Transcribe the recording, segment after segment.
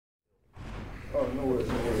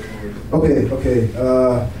Okay.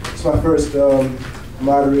 It's my first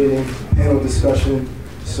moderating panel discussion,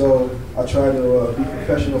 so I'll try to be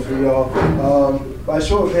professional for y'all. By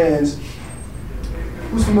show of hands,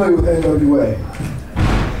 who's familiar with NWA?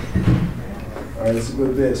 All right, it's a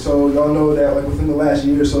good bit. So y'all know that like within the last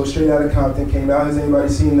year or so, Straight Outta Compton came out. Has anybody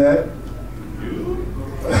seen that?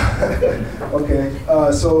 Okay,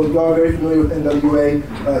 so y'all are very familiar with NWA.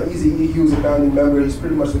 Eazy-E, he was a founding member. He's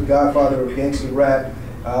pretty much the godfather of gangster rap.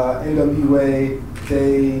 NWA,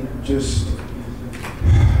 they just,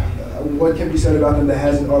 what can be said about them that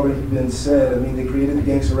hasn't already been said? I mean, they created the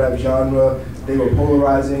gangster rap genre. They were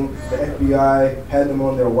polarizing. The FBI had them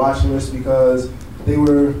on their watch list because they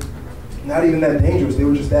were not even that dangerous. They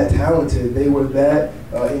were just that talented. They were that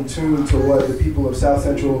in tune to what the people of South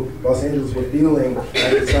Central Los Angeles were feeling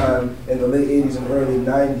at the time in the late 80s and early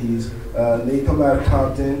 90s. They come out of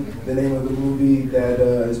Compton, the name of the movie that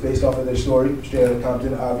is based off of their story, Straight Outta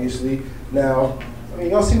Compton, obviously. Now, I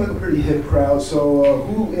mean, y'all seem like a pretty hip crowd, so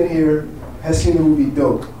who in here has seen the movie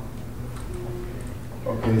Dope?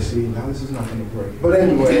 Okay, see, now this is not gonna break. But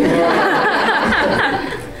anyway,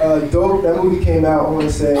 Dope, that movie came out, I wanna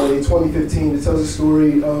say, 2015. It tells the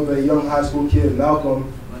story of a young high school kid,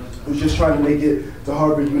 Malcolm, who's just trying to make it to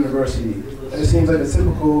Harvard University. And it seems like a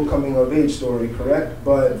typical coming of age story, correct?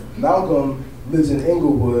 But Malcolm lives in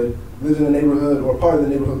Inglewood, lives in a neighborhood, or part of the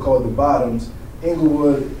neighborhood called the Bottoms.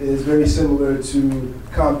 Inglewood is very similar to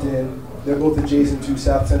Compton. They're both adjacent to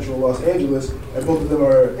South Central Los Angeles, and both of them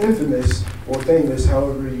are infamous, or famous,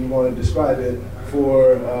 however you want to describe it,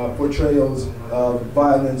 for portrayals of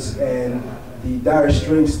violence and the dire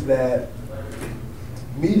straits that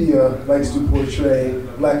media likes to portray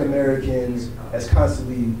Black Americans as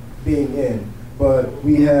constantly being in. But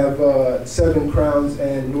we have Seven Crowns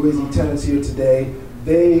and Noisy Tenants here today.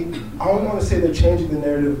 I don't want to say they're changing the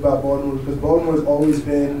narrative about Baltimore, because Baltimore has always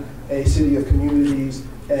been a city of communities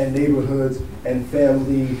and neighborhoods and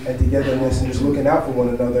family and togetherness and just looking out for one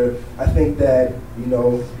another. I think that, you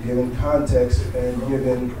know, given context and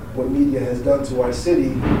given what media has done to our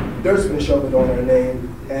city, dirt's been shoveled on our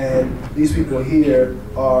name, and these people here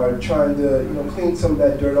are trying to, you know, clean some of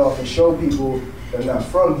that dirt off and show people that are not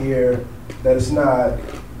from here that it's not,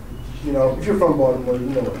 you know, if you're from Baltimore, you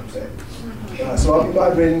know what I'm saying. So I'll be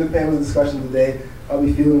moderating the panel discussion today. I'll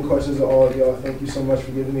be fielding questions of all of y'all. Thank you so much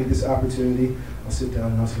for giving me this opportunity. I'll sit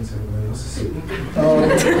down and I'll sit to everybody else to sit.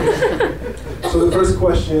 So the first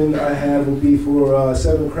question I have will be for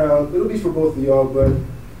Seven Crowns. It'll be for both of y'all, but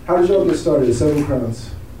how did y'all get started, Seven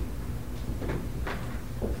Crowns?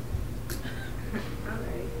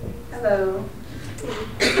 Hello.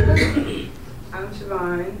 I'm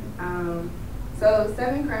Siobhan. So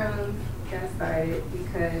Seven Crowns got started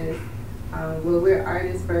because well, we're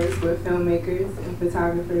artists first, we're filmmakers and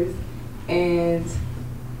photographers, and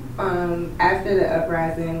after the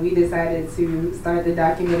uprising, we decided to start the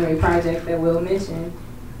documentary project that Will mentioned,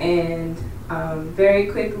 and very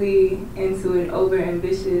quickly into an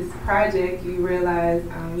over-ambitious project, you realize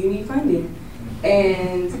you need funding.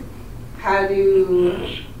 And how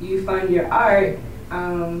do you fund your art?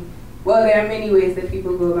 Well, there are many ways that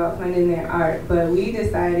people go about funding their art, but we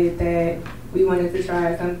decided that we wanted to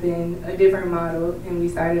try something, a different model, and we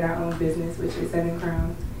started our own business, which is Seven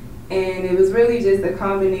Crowns. And it was really just a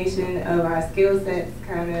combination of our skill sets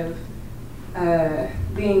kind of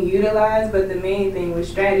being utilized, but the main thing was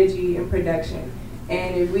strategy and production.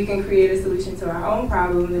 And if we can create a solution to our own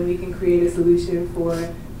problem, then we can create a solution for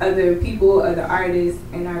other people, other artists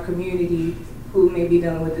in our community who may be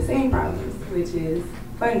dealing with the same problems, which is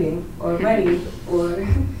funding or money or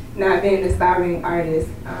not being a starving artist.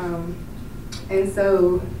 And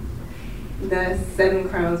so the Seven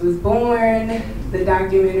Crowns was born. The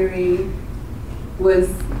documentary was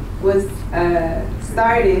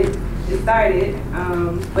started,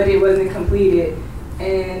 but it wasn't completed.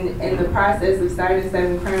 And in the process of starting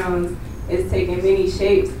Seven Crowns, it's taken many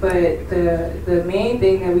shapes, but the main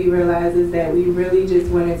thing that we realized is that we really just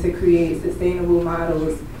wanted to create sustainable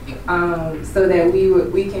models so that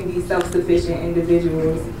we can be self-sufficient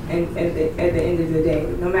individuals at the end of the day.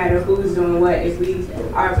 No matter who's doing what, if we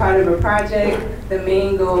are part of a project, the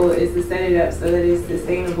main goal is to set it up so that it's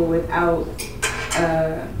sustainable without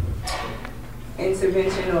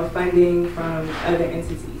intervention or funding from other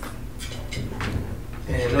entities.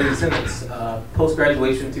 And Noisy Tenants,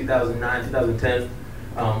 post-graduation 2009, 2010,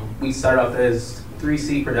 we started off as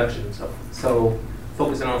 3C Productions. So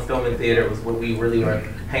focusing on film and theater was what we really were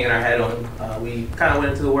hanging our head on. We kind of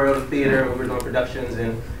went into the world of theater when we were doing productions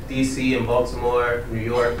in DC and Baltimore, New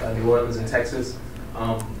York, New Orleans, and Texas.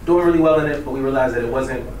 Doing really well in it, but we realized that it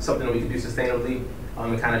wasn't something that we could do sustainably.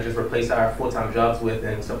 and kind of just replace our full-time jobs with,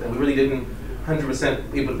 and something we really didn't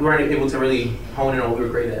 100%, we weren't able to really hone in on what we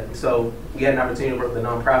were great at. So we had an opportunity to work with a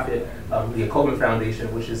nonprofit, the Coleman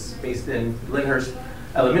Foundation, which is based in Lyndhurst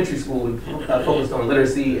Elementary School, focused on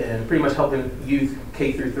literacy and pretty much helping youth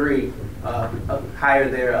K through 3 higher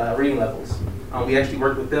their reading levels. We actually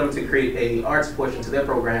worked with them to create a arts portion to their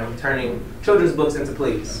program, turning children's books into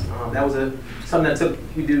plays. That was something that took,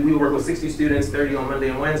 we worked with 60 students, 30 on Monday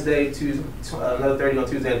and Wednesday, another 30 on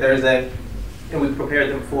Tuesday and Thursday, and we prepared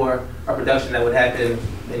them for a production that would happen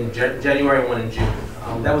in January and one in June.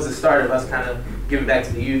 That was the start of us kind of giving back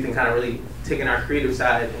to the youth and kind of really taking our creative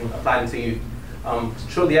side and applying it to youth.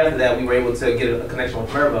 Shortly after that, we were able to get a connection with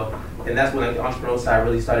Mervo, and that's when the entrepreneurial side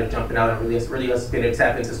really started jumping out, and really us being able to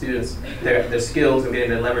tap into students, their skills, and being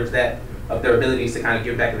able to leverage that of their abilities to kind of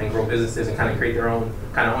give back and then grow businesses and kind of create their own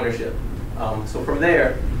kind of ownership. So from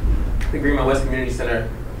there, the Greenmount West Community Center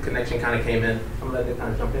connection kind of came in. I'm gonna let them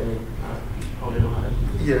kind of jump in and hold it on it.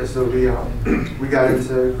 Yeah, so we got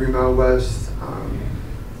into Greenmount West,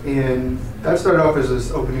 and that started off as us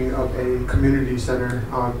opening up a community center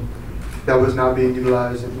that was not being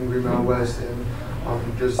utilized in Greenmount West, and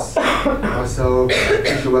just myself,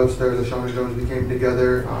 Keisha Webster, LaShawn Jones, we came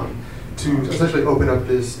together to essentially open up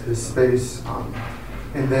this space.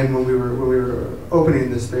 And then when we were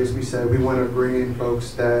opening this space, we said we want to bring in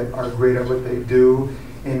folks that are great at what they do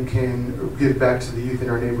and can give back to the youth in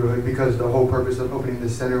our neighborhood, because the whole purpose of opening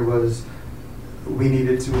this center was we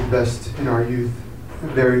needed to invest in our youth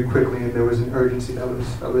very quickly, and there was an urgency that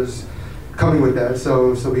was coming with that.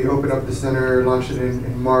 So we opened up the center, launched it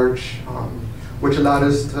in March, which allowed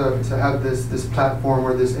us to have this platform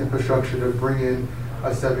or this infrastructure to bring in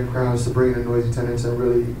 7 Crowns, to bring in noisy tenants and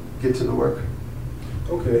really get to the work.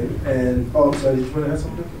 Okay, and I'm sorry, did you want to add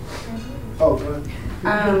something? Oh, go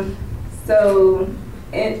ahead. So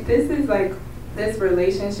this is like, this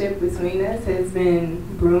relationship between us has been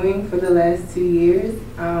brewing for the last 2 years.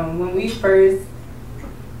 When we first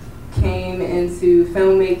came into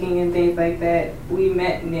filmmaking and things like that, we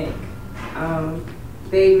met Nick.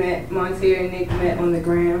 They met, Montier and Nick met on the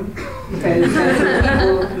gram, because that's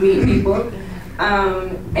where people meet people.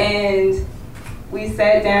 And we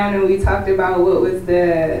sat down and we talked about what was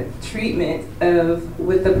the treatment of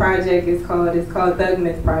what the project is called. It's called Thug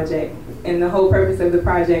Myth Project. And the whole purpose of the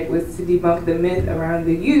project was to debunk the myth around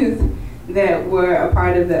the youth that were a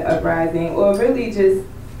part of the uprising, or really just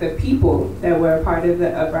the people that were a part of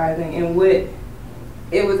the uprising and what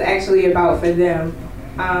it was actually about for them.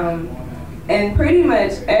 And pretty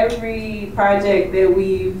much every project that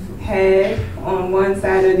we've had on one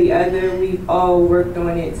side or the other, we've all worked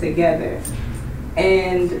on it together.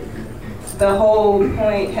 And the whole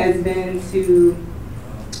point has been to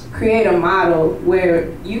create a model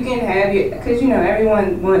where you can have your, because you know,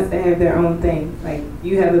 everyone wants to have their own thing. Like,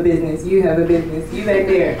 you have a business, you have a business, you back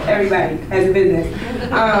there, everybody has a business.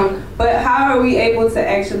 But how are we able to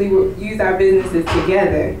actually use our businesses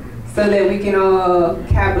together so that we can all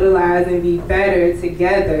capitalize and be better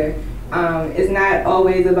together? It's not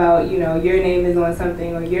always about, you know, your name is on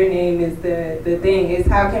something or your name is the thing. It's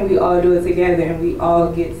how can we all do it together and we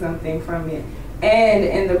all get something from it. And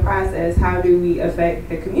in the process, how do we affect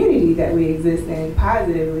the community that we exist in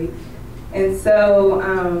positively? And so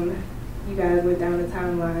you guys went down the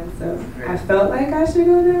timeline, so I felt like I should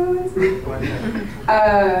go down one too.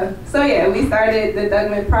 So yeah, we started the Thug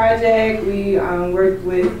Myth Project. We worked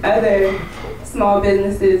with other small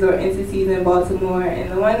businesses or entities in Baltimore, and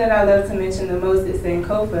the one that I love to mention the most is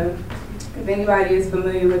Sankofa. If anybody is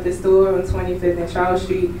familiar with the store on 25th and Charles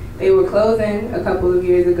Street, they were closing a couple of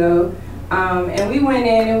years ago. And we went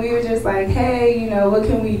in and we were just like, hey, you know, what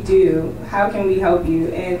can we do? How can we help you?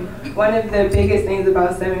 And one of the biggest things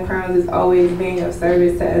about 7 Crowns is always being of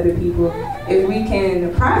service to other people. If we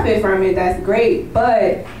can profit from it, that's great.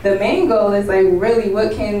 But the main goal is like, really,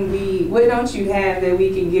 what don't you have that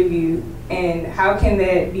we can give you? And how can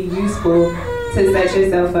that be useful to set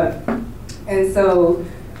yourself up? And so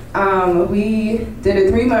we did a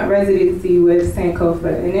 3-month residency with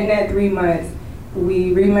Sankofa. And in that 3 months,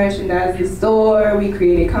 we re-merchandised the store, we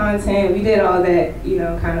created content, we did all that, you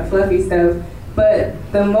know, kind of fluffy stuff. But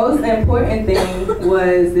the most important thing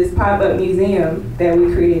was this pop-up museum that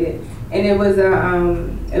we created. And it was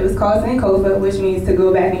called Sankofa, which means to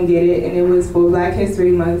go back and get it, and it was for Black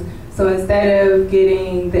History Month. So instead of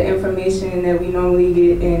getting the information that we normally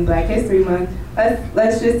get in Black History Month,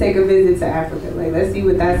 let's just take a visit to Africa. Like, let's see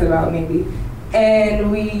what that's about maybe.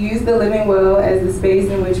 And we used the Living Well as the space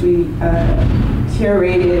in which we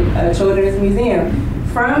curated a children's museum.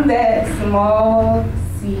 From that small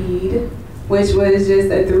seed, which was just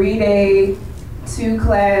a 3-day 2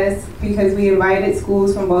 class, because we invited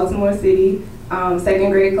schools from Baltimore City,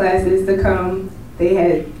 second grade classes to come. They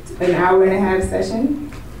had an hour-and-a-half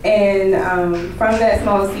session. And from that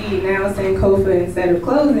small seed, now Sankofa, instead of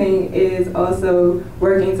closing, is also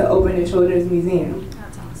working to open a children's museum.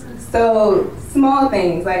 So small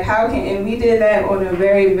things, like and we did that on a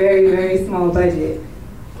very, very, very small budget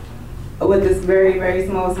with this very, very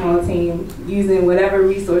small team, using whatever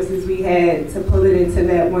resources we had to pull it into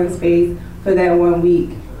that one space for that 1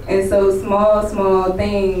 week. And so small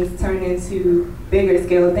things turn into bigger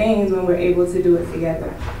scale things when we're able to do it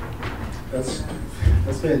together. That's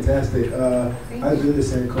fantastic. I've been to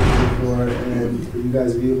Sankofa before, and for you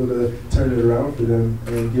guys to be able to turn it around for them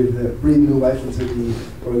and breathe new life into the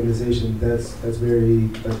organization, it's very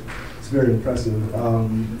impressive.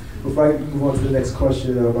 Before I move on to the next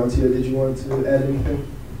question, Montia, did you want to add anything?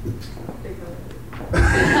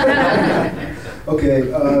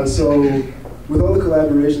 Okay, so with all the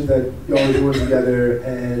collaborations that y'all are doing together,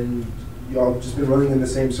 and y'all just been running in the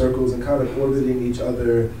same circles and kind of orbiting each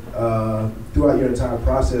other throughout your entire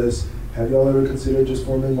process, have y'all ever considered just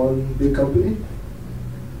forming one big company?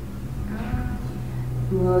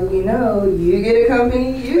 Well, you get a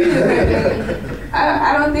company, you get a company.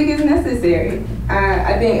 I don't think it's necessary.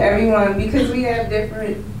 I think everyone, because we have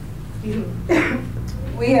different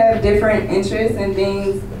interests and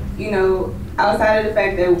things, outside of the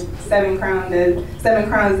fact that Seven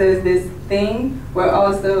Crowns does this thing, we're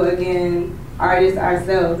also, again, artists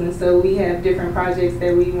ourselves. And so we have different projects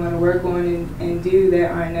that we want to work on and do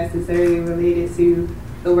that aren't necessarily related to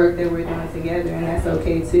the work that we're doing together, and that's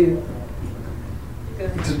okay too.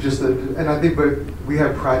 And I think, but we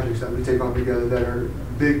have projects that we take on together that are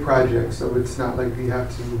big projects, so it's not like we have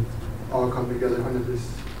to all come together under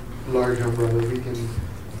this large umbrella.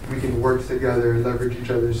 We can work together and leverage each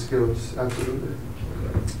other's skills. Absolutely.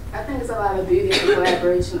 I think there's a lot of beauty in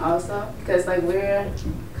collaboration also, because we're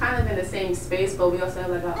kind of in the same space, but we also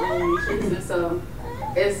have our own niches, and so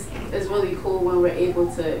it's really cool when we're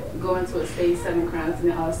able to go into a space, Seven Crowns, and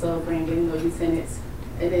then also bring in Noisy Tenants.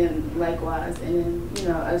 And then likewise, and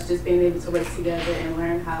then, us just being able to work together and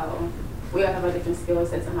learn how we all have our different skill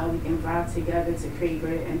sets and how we can thrive together to create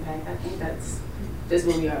greater impact. I think that's just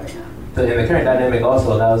where we are right now. And the current dynamic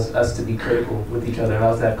also allows us to be critical with each other,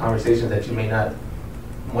 allows to have conversations that you may not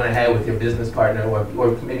want to have with your business partner,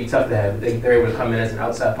 or maybe tough to have. They're able to come in as an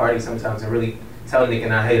outside party sometimes and really tell Nick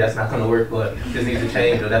and I, hey, that's not going to work, but this needs to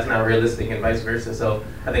change, or that's not realistic, and vice versa. So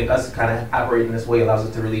I think us kind of operating this way allows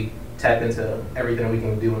us to really tap into everything we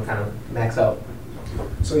can do and kind of max out.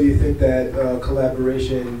 So you think that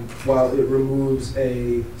collaboration, while it removes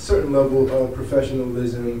a certain level of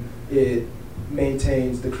professionalism, it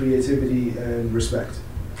maintains the creativity and respect?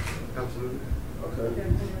 Absolutely. Okay.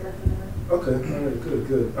 Okay, all right,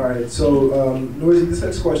 good. All right, so Noisy, this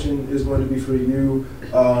next question is going to be for you.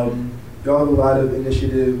 Y'all have a lot of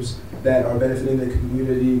initiatives that are benefiting the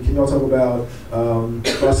community. Can y'all talk about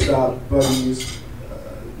Bus Stop Buddies,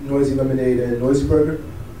 Noisy Lemonade, and Noisy Burger?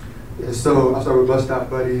 Yeah, so I'll start with Bus Stop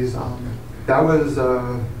Buddies. That was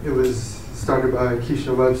it was started by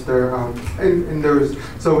Keisha Webster, and there was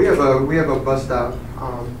we have a bus stop,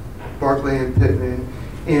 Barclay and Pittman,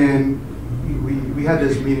 and we had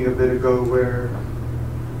this meeting a bit ago where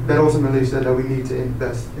that ultimately said that we need to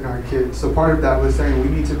invest in our kids. So part of that was saying we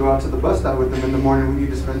need to go out to the bus stop with them in the morning. We need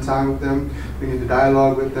to spend time with them. We need to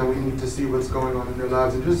dialogue with them. We need to see what's going on in their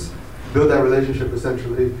lives and just build that relationship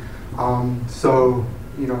essentially. So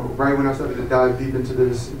right when I started to dive deep into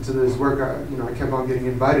this work, I kept on getting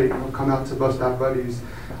invited. Come out to Bus Stop Buddies,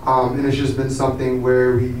 and it's just been something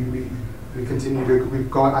where we continue to.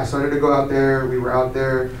 I started to go out there. We were out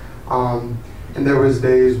there, and there was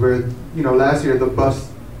days where last year the bus,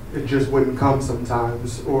 it just wouldn't come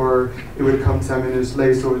sometimes, or it would come 10 minutes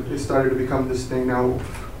late. So it started to become this thing. Now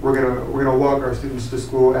we're gonna walk our students to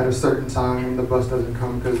school at a certain time, and the bus doesn't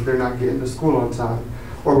come because they're not getting to school on time,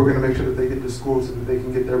 or we're gonna make sure that they get to school so that they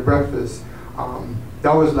can get their breakfast.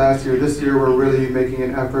 That was last year. This year we're really making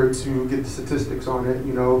an effort to get the statistics on it.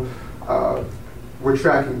 We're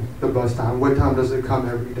tracking the bus time. What time does it come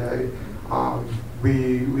every day?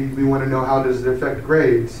 We want to know, how does it affect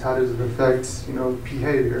grades? How does it affect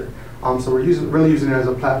behavior? So we're really using it as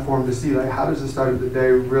a platform to see how does the start of the day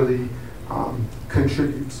really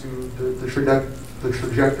contribute to the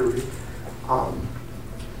trajectory.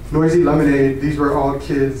 Noisy Lemonade, these were all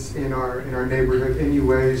kids in our neighborhood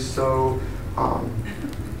anyways, so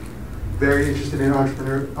very interested in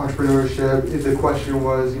entrepreneurship. The question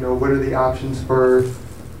was, what are the options for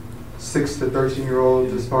 6 to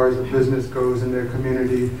 13-year-olds as far as the business goes in their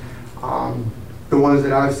community? The ones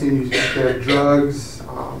that I've seen, they have drugs,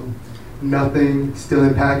 nothing, still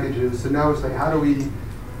in packages. So now it's like, how do we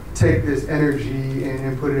take this energy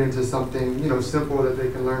and put it into something, you know, simple that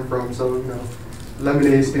they can learn from? So, you know,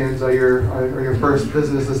 lemonade stands are your first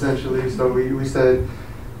business essentially. So we said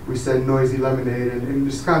Noisy Lemonade, and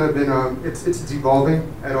it's kind of been it's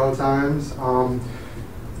evolving at all times.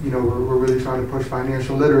 You know, we're really trying to push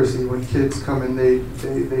financial literacy. When kids come and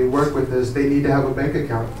they work with us, they need to have a bank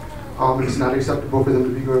account. It's not acceptable for them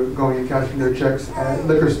to be going and cashing their checks at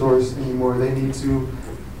liquor stores anymore. They need to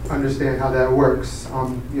understand how that works.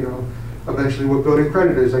 You know, eventually we're building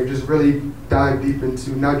creditors. Like, just really dive deep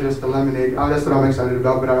into not just the lemonade. That's what I'm excited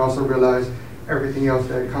about, but I also realize everything else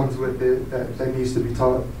that comes with it that needs to be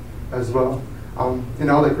taught as well. And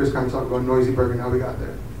I'll let Chris kind of talk about Noisy Burger and how we got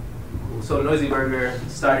there. So Noisy Burger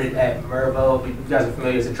started at Mervo. You guys are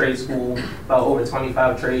familiar, it's a trade school, about over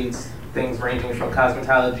 25 trades, things ranging from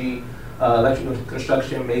cosmetology, electrical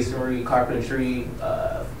construction, masonry, carpentry,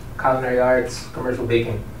 culinary arts, commercial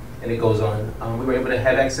baking, and it goes on. We were able to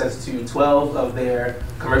have access to 12 of their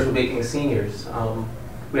commercial baking seniors.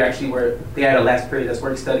 They had a last period that's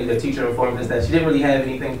work study. The teacher informed us that she didn't really have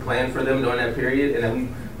anything planned for them during that period, and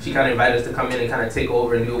that she kind of invited us to come in and kind of take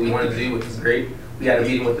over and do what we wanted to do, which was great. We had a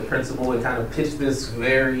meeting with the principal and kind of pitched this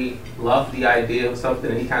very lofty idea of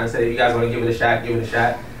something, and he kind of said, if you guys want to give it a shot, give it a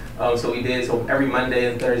shot. So we did. So every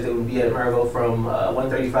Monday and Thursday we'd be at Mervo from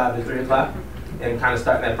 1:35 to 3 o'clock and kind of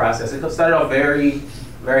starting that process. It started off very,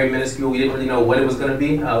 very minuscule. We didn't really know what it was going to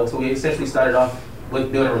be. So we essentially started off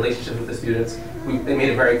with building relationships with the students. They made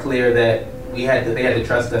it very clear that they had to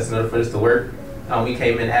trust us in order for this to work. We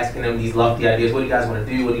came in asking them these lofty ideas. What do you guys want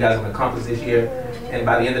to do? What do you guys want to accomplish this year? And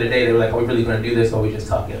by the end of the day, they were like, are we really going to do this, or are we just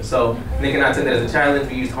talking? So Nick and I took that as a challenge.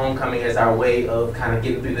 We used homecoming as our way of kind of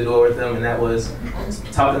getting through the door with them, and that was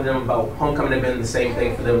talking to them about homecoming had been the same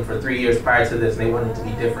thing for them for 3 years prior to this, and they wanted it to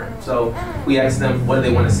be different. So we asked them, what do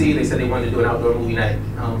they want to see? They said they wanted to do an outdoor movie night.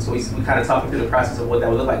 So we kind of talked through the process of what that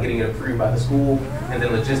would look like, getting it approved by the school, and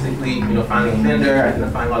then logistically, you know, finding a vendor,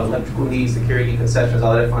 identifying all the electrical needs, security, concessions,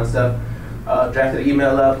 all that fun stuff. Drafted an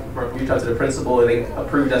email up, reached out to the principal, and they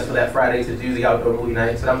approved us for that Friday to do the outdoor movie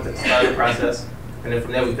night. So that was the start of the process. And then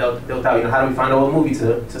from there, we built out, you know, how do we find a movie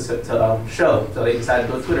to show? So they decided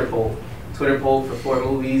to do a Twitter poll for 4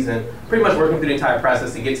 movies, and pretty much working through the entire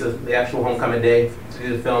process to get to the actual homecoming day to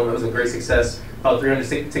do the film. It was a great success. About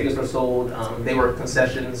 300 tickets were sold. They were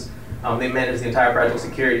concessions. They managed the entire project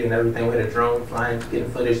security and everything. We had a drone flying, getting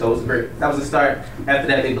footage, so it was great. That was the start. After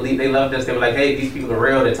that, they loved us. They were like, hey, these people are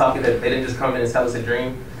real. They're talking. They didn't just come in and tell us a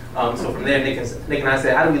dream. So from there, Nick and I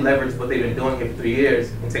said, how do we leverage what they've been doing here for 3 years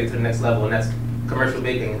and take it to the next level? And that's commercial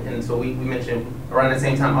baking. And so we mentioned around the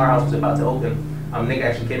same time our house was about to open. Nick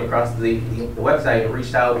actually came across the website and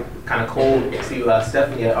reached out kind of cold to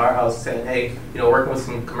Stephanie at our house saying, hey, you know, working with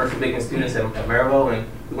some commercial baking students at Mervo, and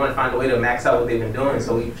we want to find a way to max out what they've been doing.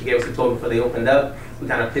 So she gave us a tour before they opened up. We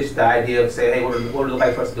kind of pitched the idea of saying, hey, what would it look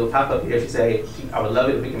like for us to do a pop-up here? She said, hey, I would love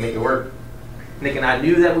it if we can make it work. Nick and I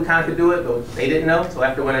knew that we kind of could do it, but they didn't know. So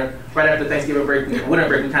right after Thanksgiving break, winter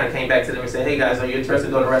break, we kind of came back to them and said, hey guys, are you interested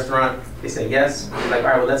in doing a restaurant? They said yes. We were like, all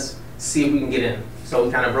right, well, let's see if we can get in. So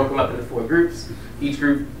we kind of broke them up into 4 groups. Each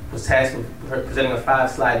group was tasked with presenting a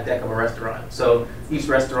 5-slide deck of a restaurant. So each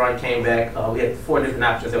restaurant came back. We had 4 different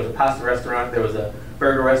options. There was a pasta restaurant, there was a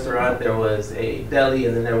burger restaurant, there was a deli,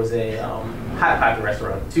 and then there was a hot pocket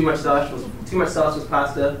restaurant. Too much sauce was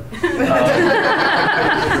pasta.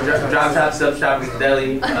 Drop top sub shop was the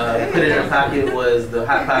deli. Put it in a pocket was the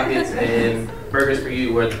hot pockets, and Burgers for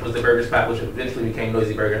You was the burger spot, which eventually became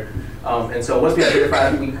Noisy Burger. And so once we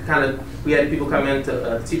identified, we had people come in,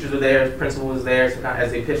 the teachers were there, the principal was there, so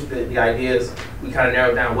as they pitched the ideas, we kind of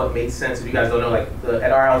narrowed down what made sense. If you guys don't know, like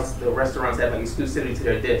at our house, the restaurants have like exclusivity to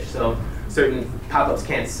their dish. So certain pop-ups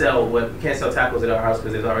can't sell tacos at our house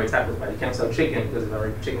because there's already tacos, but you can't sell chicken because there's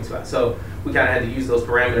already chicken spots. So we kind of had to use those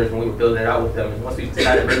parameters when we were building it out with them. And once we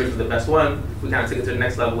decided burgers was the best one, we kind of took it to the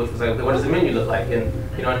next level, which was like, okay, what does the menu look like? And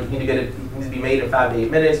you know, it needs to be made in 5 to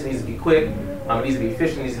 8 minutes. It needs to be quick. It needs to be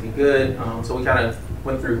efficient. It needs to be good. So we kind of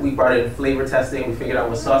we brought in flavor testing. We figured out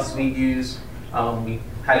what sauces we'd use. We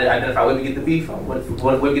had to identify where we get the beef from.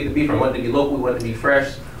 Where we get the beef from. We wanted to be local. We wanted to be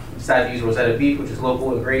fresh. We decided to use Rosetta beef, which is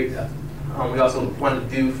local and great. We also wanted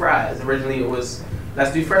to do fries. Originally it was,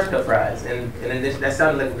 let's do fresh cut fries. And that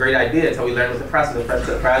sounded like a great idea until we learned what the process of fresh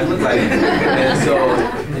cut fries looked like. And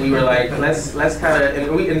so we were like, let's kind of,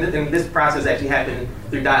 and this process actually happened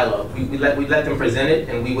through dialogue. We let them present it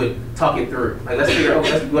and we would talk it through. Like, let's figure out,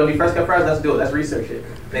 you want to do fresh cut fries? Let's do it, let's research it.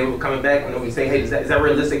 And they were coming back and then we'd say, hey, is that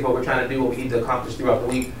realistic what we're trying to do, what we need to accomplish throughout the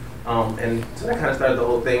week? And so that kind of started the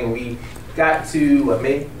whole thing. We got to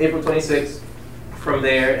April 26th from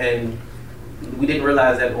there, and we didn't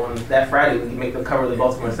realize that on that Friday we could make the cover of the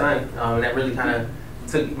Baltimore Sun, and that really kind of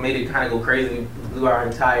made it kind of go crazy. We blew our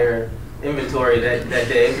entire inventory that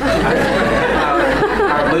day.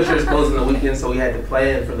 Our butcher's closing the weekend, so we had to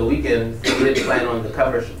plan for the weekend. So we didn't plan on the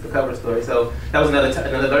cover story. So that was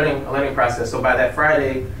another learning process. So by that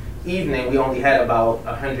Friday evening, we only had about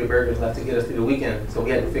 100 burgers left to get us through the weekend. So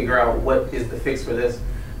we had to figure out what is the fix for this.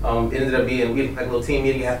 It ended up being, we had like a little team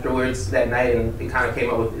meeting afterwards that night, and it kind of came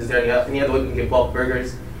up with, is there any other way we can get bulk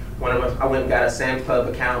burgers? One of us, I went and got a Sam's Club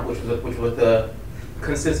account, which was the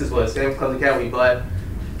consensus was Sam's Club account. We bought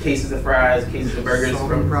cases of fries, cases of burgers.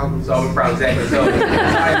 Solving problems, exactly. So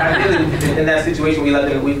I really, in that situation,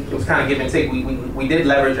 it was kind of give and take. We did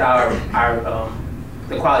leverage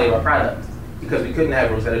the quality of our product, because we couldn't have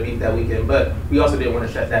Rosetta beef that weekend, but we also didn't want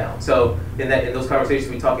to shut down. So in those conversations,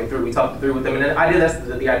 we talked it through with them, and then that's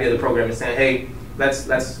the idea of the program, is saying, hey, let's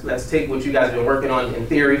take what you guys have been working on in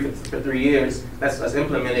theory for 3 years, let's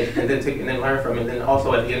implement it, and then learn from it, and then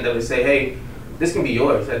also at the end of it say, hey, this can be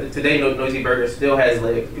yours. Today, Noisy Burger still has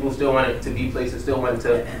legs. People still want it to be places, still want it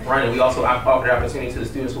to run, and we also offer the opportunity to the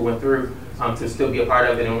students who went through to still be a part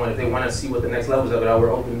of it, and if they want to see what the next levels of it are,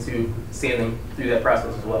 we're open to seeing them through that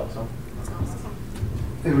process as well. So.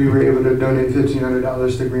 And we were able to donate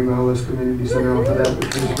 $1,500 to Green Mountain West Community Center off of that,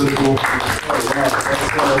 which is really cool. Oh, wow.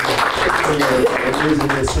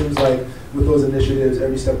 It seems like with those initiatives,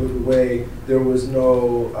 every step of the way, there was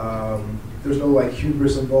no like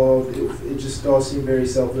hubris involved. It just all seemed very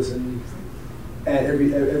selfless, and at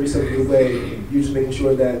every step of the way, you're just making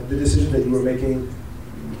sure that the decision that you were making,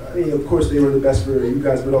 I mean, of course, they were the best for you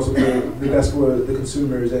guys, but also the best for the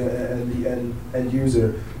consumers and the end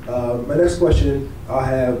user. My next question, I'll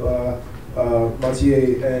have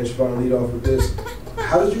Mathieu and Siobhan lead off with this.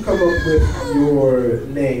 How did you come up with your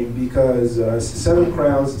name? Because 7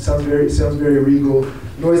 Crowns sounds very regal.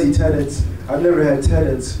 Noisy tenants. I've never had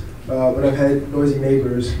tenants, but I've had noisy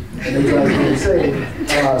neighbors, and they drive me insane.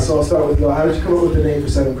 So I'll start with y'all. How did you come up with the name for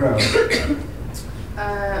 7 Crowns?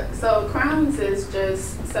 So crowns is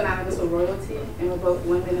just synonymous with royalty, and we're both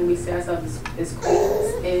women, and we see ourselves as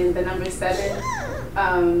queens. And the number 7,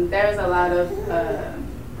 there's a lot of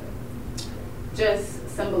just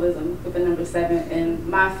symbolism with the number 7 in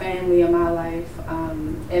my family, in my life,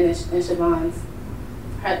 and in Siobhan's.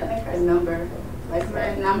 I think her number, life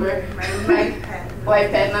path number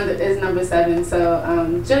is number 7.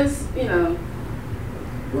 So just, you know.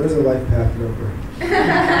 What is a life path number? So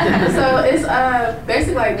it's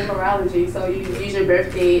basically like numerology. So you use your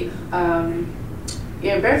birth date,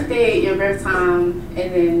 your birth time, and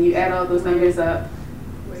then you add all those numbers up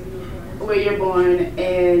where you're born.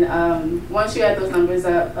 And once you add those numbers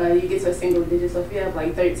up, you get to a single digit. So if you have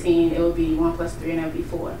like 13, it will be 1 plus 3, and that would be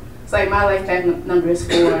 4. So like my life path number is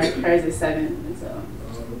 4, hers is 7, and so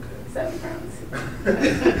 7 crowns.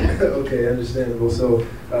 Okay, understandable. So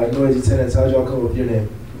Noisy Tenants, how'd y'all come up with your name?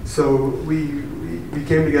 So we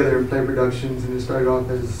came together in Play Productions, and it started off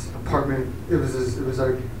as apartment. It was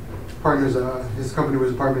our partner's his company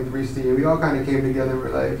was Apartment 3C, and we all kind of came together. And we're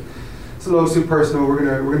like, it's a little too personal. We're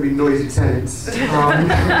gonna be Noisy Tenants,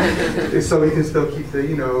 so we can still keep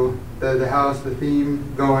the house, the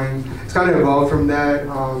theme going. It's kind of evolved from that.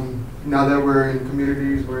 Now that we're in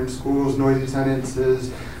communities, we're in schools. Noisy Tenants is.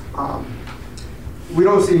 We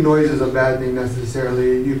don't see noise as a bad thing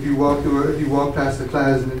necessarily. If you walk past the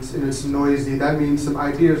class and it's noisy, that means some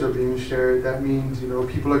ideas are being shared. That means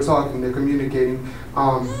people are talking, they're communicating.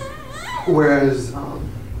 Whereas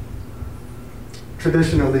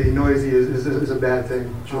traditionally, noisy is a bad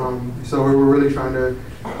thing. So we're really trying to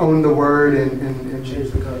own the word and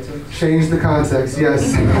change the context. Change the context.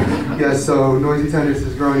 Yes, yes. So Noisy Tenants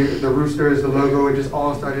is growing. The rooster is the logo. It just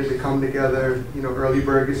all started to come together. Early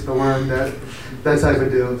bird gets the worm. That type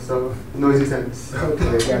of deal. So Noisy Tenants.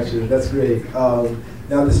 Okay, gotcha. That's great.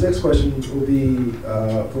 Now this next question will be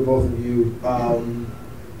for both of you.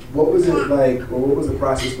 What was it like, or what was the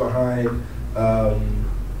process behind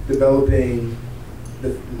developing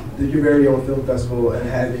your very own film festival and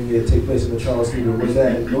having it take place in the Charles Theater? Was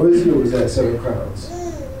that Noisy or was that 7 Crowns?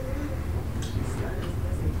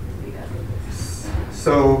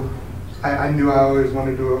 So I knew I always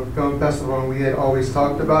wanted to do a film festival, and we had always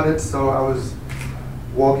talked about it. So I was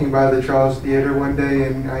walking by the Charles Theater one day,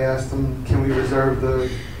 and I asked them, can we reserve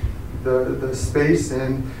the space?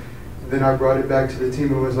 And then I brought it back to the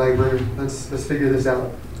team and was like, let's figure this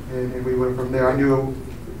out. And we went from there. I knew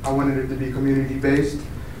I wanted it to be community-based,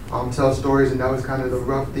 tell stories, and that was kind of the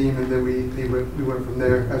rough theme, and then we went from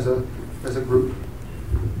there as a group.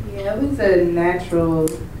 Yeah, it was a natural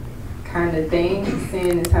kind of thing,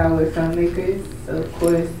 seeing as how we're filmmakers. So of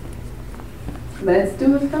course, let's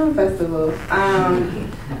do a film festival.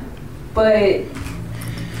 But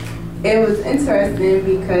it was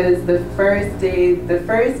interesting because the first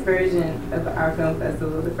version of our film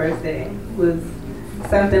festival, the first day, was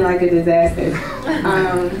something like a disaster.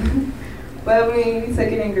 But we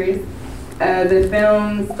took it in grace. The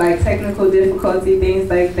films, like technical difficulty, things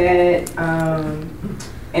like that.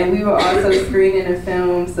 And we were also screening a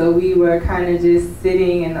film, so we were kind of just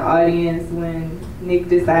sitting in the audience when Nick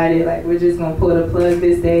decided, like, we're just gonna pull the plug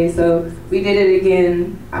this day. So we did it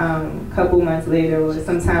again a couple months later or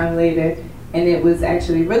sometime later, and it was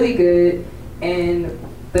actually really good. And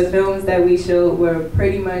the films that we showed were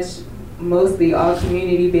pretty much mostly all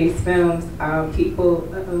community-based films. People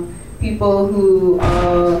who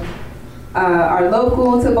are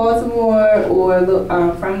local to Baltimore or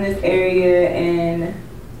from this area, and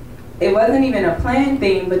it wasn't even a planned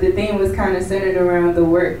theme, but the theme was kind of centered around the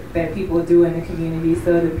work that people do in the community.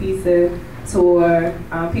 So the pizza tour,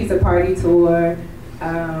 pizza party tour,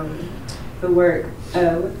 the work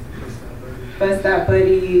of Bus Stop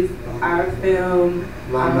Buddies, our film,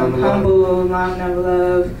 Humble, Long Never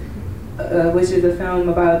Love, which is a film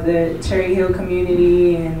about the Cherry Hill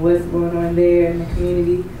community and what's going on there in the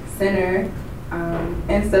community center.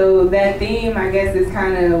 And so that theme, I guess, is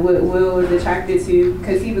kind of what Will was attracted to,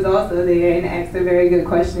 because he was also there and asked a very good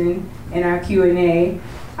question in our Q&A.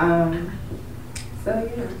 So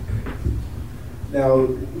yeah. Now,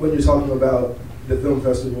 when you're talking about the film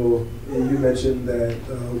festival, you mentioned that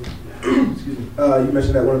excuse me, you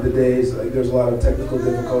mentioned that one of the days, like, there's a lot of technical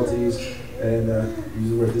difficulties, and you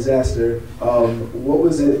used the word disaster. What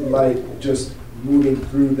was it like just moving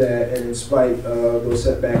through that, and in spite of those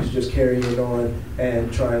setbacks, just carrying it on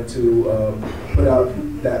and trying to put out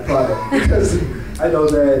that product? Because I know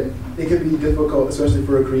that it can be difficult, especially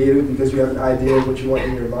for a creative, because you have an idea of what you want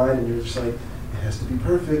in your mind, and you're just like, it has to be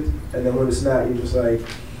perfect. And then when it's not, you're just like,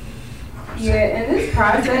 yeah, in this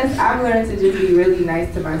process, I've learned to just be really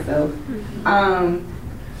nice to myself.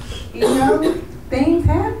 You know, things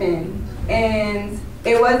happen, and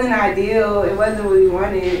it wasn't ideal. It wasn't what we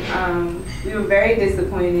wanted. We were very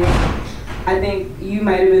disappointed. I think you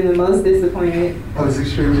might have been the most disappointed. I was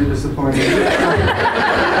extremely disappointed.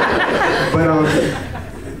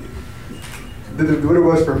 But what it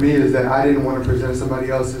was for me is that I didn't want to present somebody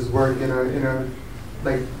else's work in a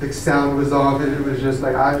like the sound was off. It was just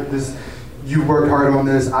like, you worked hard on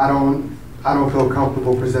this. I don't feel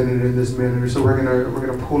comfortable presenting it in this manner. So we're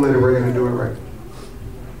gonna pull it and we're gonna do it right.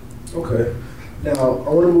 okay. Now, I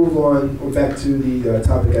want to move on back to the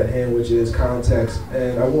topic at hand, which is context,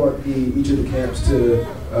 and I want each of the camps to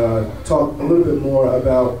talk a little bit more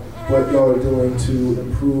about what y'all are doing to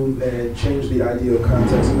improve and change the idea of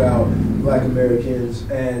context about Black Americans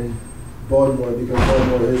and Baltimore, because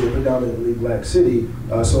Baltimore is a predominantly Black city.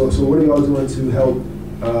 So what are y'all doing to help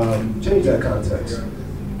change that context?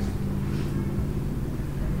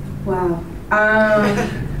 Wow.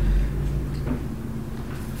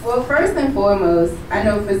 Well, first and foremost, I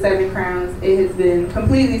know for Seven Crowns, it has been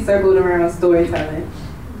completely circled around storytelling.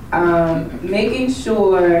 Making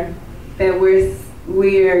sure that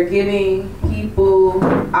we're giving people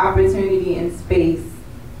opportunity and space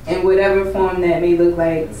in whatever form that may look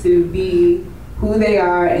like to be who they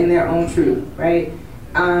are in their own truth, right?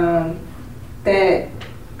 That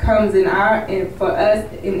comes for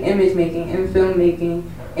us in image making, in filmmaking,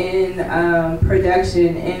 in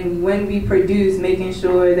production, and when we produce, making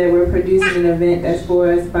sure that we're producing an event that's for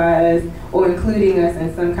us, by us, or including us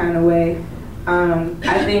in some kind of way.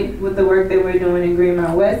 I think with the work that we're doing in Green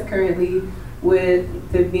Mount West currently, with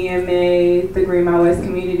the BMA, the Green Mount West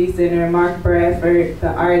Community Center, Mark Bradford,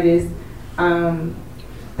 the artist,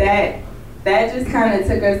 that just kind of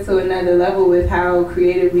took us to another level with how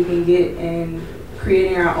creative we can get in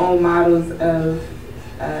creating our own models of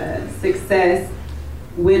success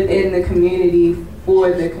within the community,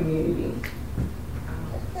 for the community.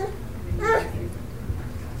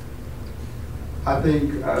 I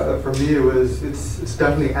think for me it's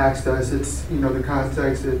definitely access. It's, you know, the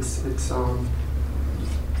context. It's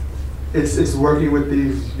working with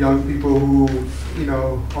these young people who, you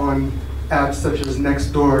know, on apps such as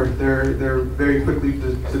Nextdoor, they're very quickly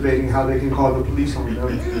debating how they can call the police on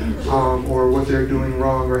them, or what they're doing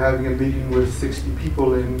wrong, or having a meeting with 60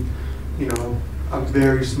 people and, you know, a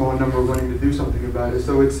very small number wanting to do something about it.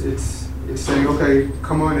 So it's saying, okay,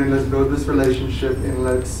 come on and let's build this relationship, and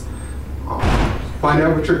let's find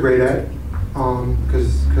out what you're great at,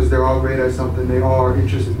 because they're all great at something. They all are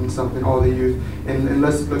interested in something, all the youth, and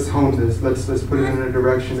let's hone this. Let's put it in a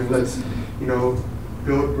direction, and let's, you know,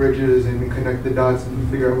 build bridges and connect the dots and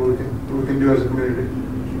figure out what we can do as a community.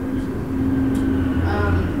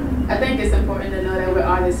 I think it's important to know that we're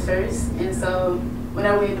artists first, and so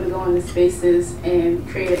whenever we're able to go into spaces and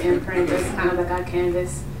create an imprint, that's kind of like our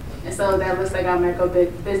canvas. And so that looks like our micro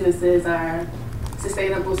businesses, our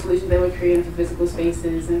sustainable solutions that we're creating for physical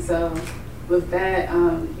spaces. And so with that,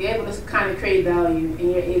 you're able to kind of create value,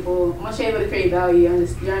 and once you're able to create value,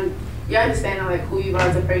 you're understanding like who you are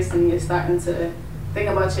as a person. You're starting to think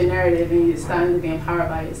about your narrative, and you're starting to be empowered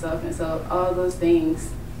by yourself. And so all those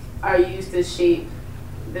things are used to shape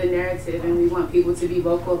the narrative, and we want people to be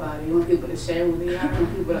vocal about it. We want people to share who they are, we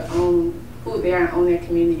want people to own who they are and own their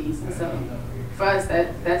communities. And so for us,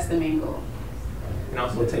 that's the main goal. And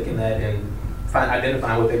also taking that and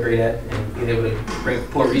identifying what they're great at and being able to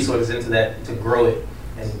pour resources into that to grow it,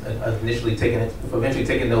 and eventually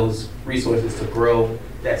taking those resources to grow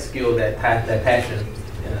that skill, that passion,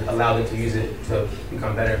 and allow them to use it to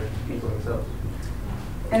become better people themselves.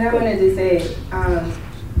 And I wanted to say,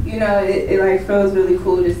 you know, it like feels really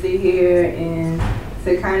cool to sit here and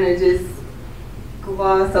to kind of just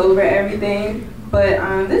gloss over everything. But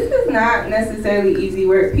this is not necessarily easy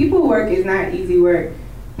work. People work is not easy work,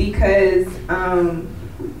 because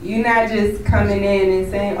you're not just coming in and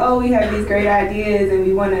saying, oh, we have these great ideas and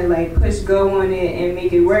we want to like push go on it and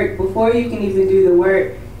make it work. Before you can even do the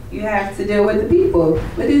work, you have to deal with the people.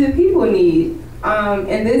 What do the people need?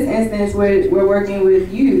 In this instance, we're working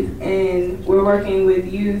with youth, and we're working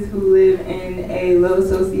with youth who live in a low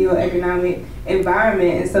socioeconomic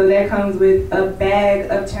environment, and so that comes with a bag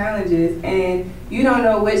of challenges, and you don't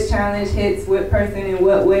know which challenge hits what person in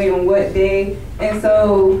what way on what day. And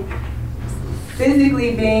so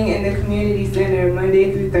physically being in the community center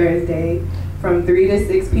Monday through Thursday from 3 to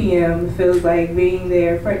 6 p.m. feels like being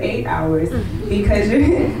there for 8 hours, because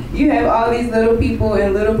you have all these little people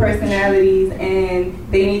and little personalities, and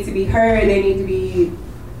they need to be heard, they need to be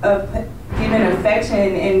given affection,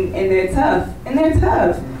 and they're tough.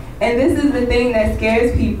 And this is the thing that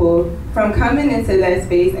scares people from coming into that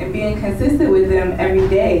space and being consistent with them every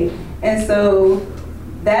day. And so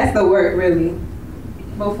that's the work, really.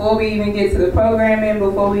 Before we even get to the programming,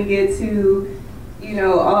 before we get to, you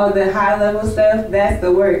know, all the high level stuff, that's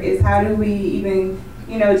the work. Is how do we even,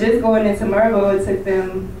 you know, just going into Mervo, it took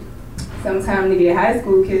them some time to get high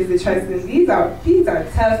school kids to trust them. These are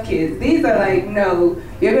tough kids. These are like, no,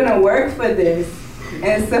 you're gonna work for this.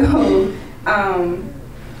 And so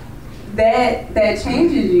that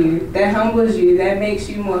changes you, that humbles you, that makes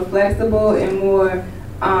you more flexible and more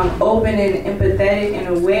open and empathetic and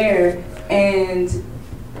aware. And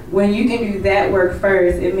when you can do that work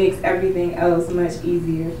first, it makes everything else much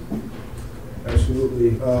easier.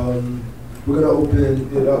 Absolutely. We're going to open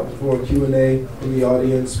it up for Q&A from the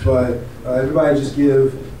audience, but everybody just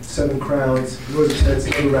give 7 crowns. Yours is heads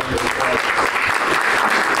to round of applause.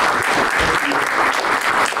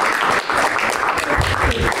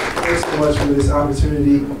 Thanks so much for this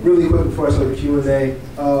opportunity. Really quick before I start the Q&A,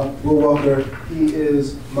 Will Walker, he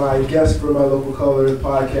is my guest for My Local Color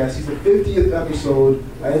podcast. He's the 50th episode.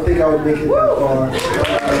 I didn't think I would make it that far.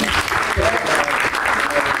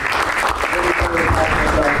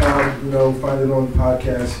 You know, find it on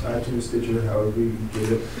podcast, iTunes, Stitcher, however you get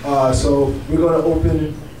it. So we're going to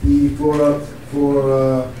open the floor up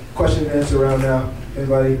for question and answer round now.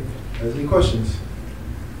 Anybody has any questions?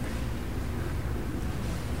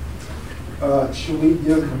 Should we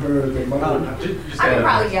give her the mic? I can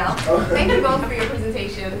probably yell. Thank you both for your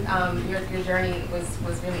presentation. Your journey was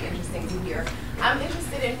really interesting to hear. I'm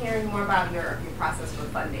interested in hearing more about your process for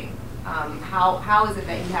funding. How is it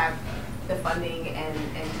that you have the funding and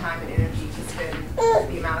time and energy to spend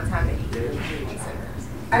the amount of time that you do in community centers?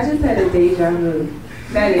 I just had a deja vu.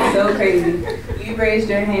 That is so crazy. You raised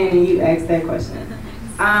your hand and you asked that question.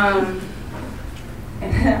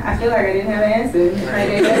 I feel like I didn't have an answer.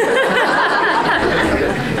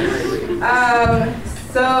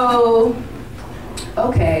 So,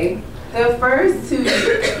 okay. The first 2,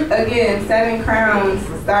 again, 7 Crowns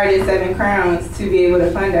started 7 Crowns to be able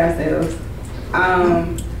to fund ourselves.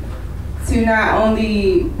 To not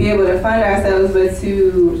only be able to fund ourselves, but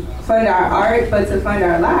to fund our art, but to fund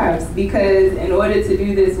our lives. Because in order to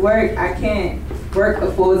do this work, I can't work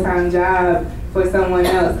a full-time job for someone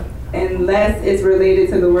else unless it's related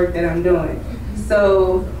to the work that I'm doing.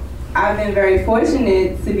 So I've been very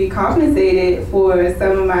fortunate to be compensated for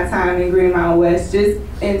some of my time in Green Mountain West, just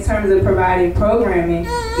in terms of providing programming.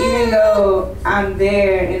 Even though I'm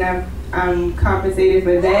there and I'm compensated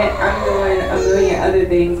for that, I'm doing a million other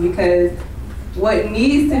things, because what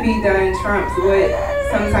needs to be done trumps what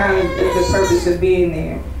sometimes is the purpose of being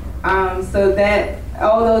there. So that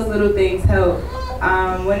all those little things help.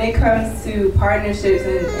 When it comes to partnerships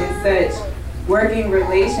and such, working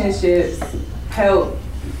relationships help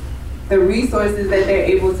the resources that they're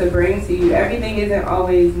able to bring to you. Everything isn't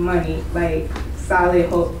always money, like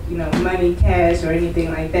solid, money, cash, or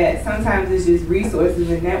anything like that. Sometimes it's just resources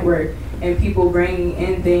and network and people bringing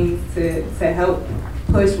in things to help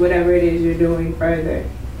push whatever it is you're doing further.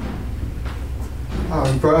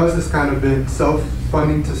 For us, it's kind of been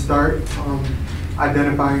self-funding to start,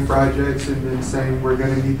 identifying projects and then saying we're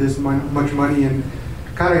going to need this much money, and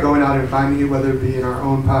kind of going out and finding it, whether it be in our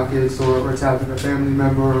own pockets or tapping a family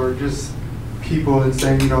member or just people and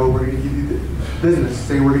saying, we're going to give you the business,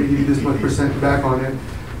 saying we're going to give you this much % back on it.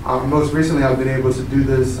 Most recently, I've been able to do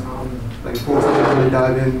this like full-time, really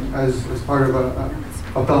dive in as part of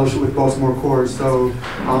a fellowship with Baltimore Core. So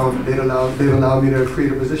they've allowed me to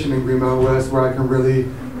create a position in Greenmount West where I can really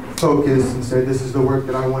focus and say this is the work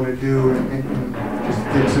that I want to do and just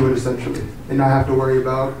get to it essentially, and not have to worry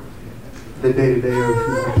about the day-to-day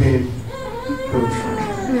of paying bills.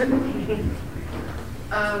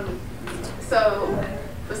 So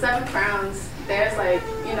for 7 Crowns, there's like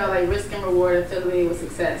risk and reward affiliated with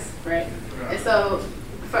success, right? And so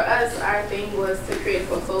for us, our thing was to create a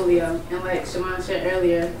portfolio, and like Siobhan shared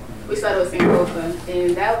earlier, we started with Sankofa,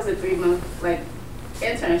 and that was a 3-month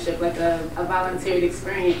internship, a volunteered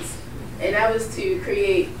experience, and that was to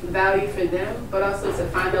create value for them, but also to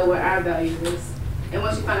find out what our value is. And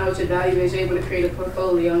once you find out what your value is, you're able to create a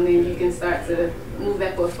portfolio, and then you can start to move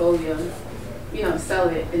that portfolio, sell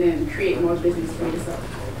it, and then create more business for yourself.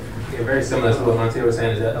 Yeah, very similar to what Monte was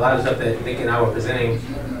saying. Is that a lot of stuff that Nick and I were presenting,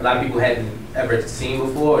 a lot of people hadn't ever seen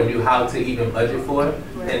before or knew how to even budget for it,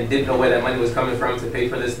 and didn't know where that money was coming from to pay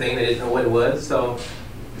for this thing. They didn't know what it was. So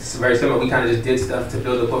it's very similar. We kind of just did stuff to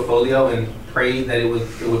build a portfolio and prayed that it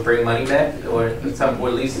would bring money back, or at least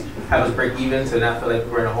have us break even to not feel like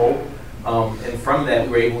we were in a hole. And from that,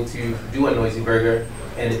 we were able to do a Noisy Burger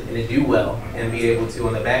and it do well, and be able to,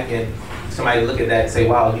 on the back end, somebody look at that and say,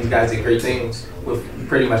 wow, these guys did great things with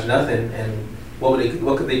pretty much nothing, and what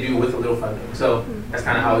could they do with a little funding? So that's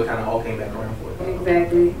kind of how it kind of all came back around for it.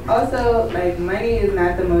 Exactly. Also, money is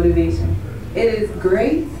not the motivation. It is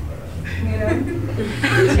great,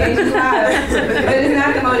 it changes lives, but it's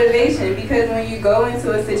not the motivation, because when you go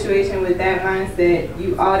into a situation with that mindset,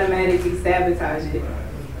 you automatically sabotage it.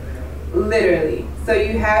 Literally. So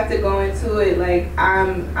you have to go into it like,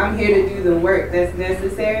 I'm here to do the work that's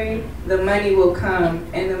necessary. The money will come,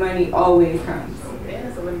 and the money always comes. And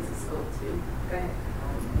it's a limited scope too. Okay.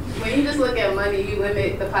 When you just look at money, you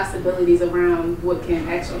limit the possibilities around what can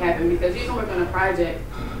actually happen, because you can work on a project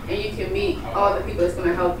and you can meet all the people that's going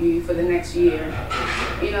to help you for the next year.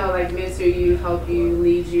 Mentor you, help you,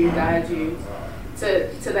 lead you, guide you to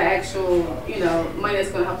the actual, money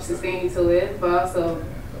that's going to help you sustain you to live, but also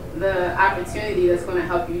the opportunity that's going to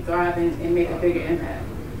help you thrive and make a bigger impact.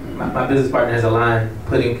 My business partner has a line,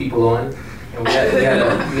 putting people on, and we had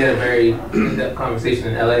a very in-depth conversation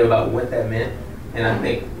in LA about what that meant, and I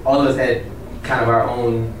think all of us had kind of our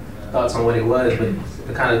own thoughts on what it was, but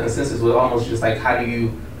the kind of consensus was almost just like, how do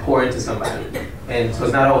you pour into somebody? And so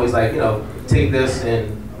it's not always like, take this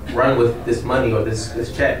and run with this money or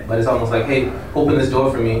this check, but it's almost like, hey, open this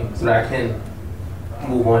door for me so that I can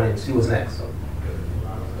move on and see what's next. So.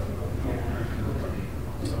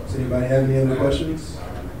 Does anybody have any other questions?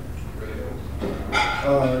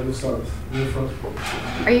 Let's start with you first.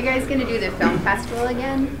 Are you guys going to do the film festival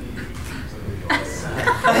again?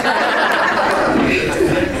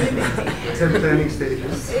 It's in planning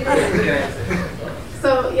stages.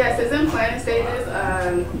 So yes, it's in planning stages.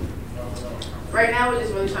 Right now, we're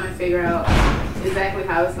just really trying to figure out exactly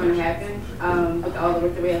how it's going to happen with all the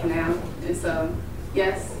work that we have now. And so,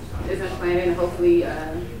 yes, it's in planning, and hopefully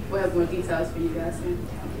we'll have more details for you guys soon.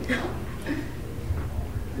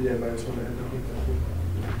 Yeah, I just want to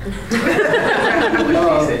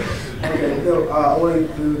okay, no, I want to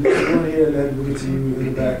do this one here, and then we'll get to you in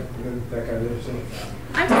the back, and that kind of thing.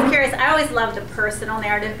 I'm just curious, I always love the personal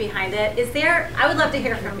narrative behind it. I would love to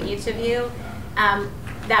hear from each of you,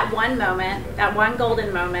 that one moment, that one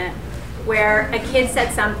golden moment, where a kid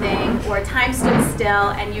said something, or time stood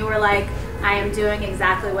still, and you were like, I am doing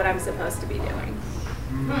exactly what I'm supposed to be doing.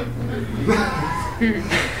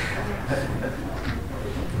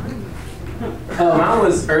 Mine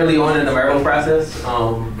was early on in the Maribel process.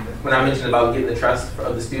 When I mentioned about getting the trust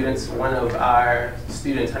of the students, one of our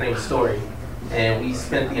students, her name was Story, and we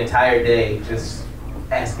spent the entire day just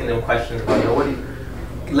asking them questions about,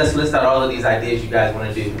 let's list out all of these ideas you guys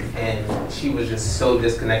want to do. And she was just so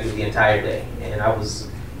disconnected the entire day. And I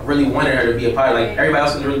really wanted her to be a part. Like, everybody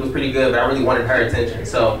else was pretty good, but I really wanted her attention.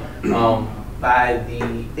 So by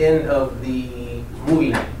the end of the movie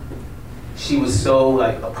night, she was so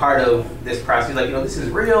a part of this process. Like, this is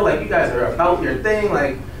real. Like, you guys are about your thing.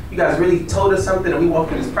 Like, you guys really told us something, and we walked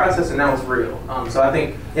through this process, and now it's real. So I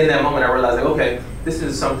think in that moment I realized, like, okay, this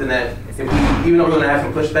is something that if we, even though we're gonna have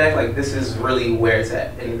some pushback, like this is really where it's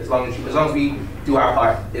at, and as long as we do our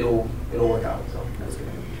part, it'll work out. So that's good.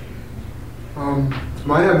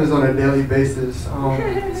 Mine happens on a daily basis.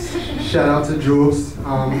 Shout out to Jules.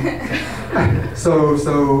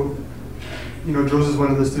 So you know, Jules is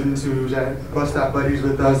one of the students who's at Bus Stop Buddies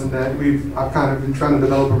with us, and that I've kind of been trying to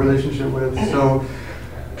develop a relationship with. So,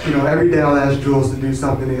 you know, every day I'll ask Jules to do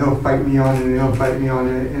something, and he'll fight me on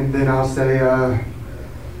it, and then I'll say,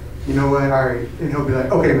 you know what, all right, and he'll be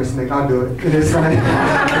like, okay, Mr. Nick, I'll do it. And it's like,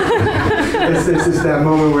 it's just that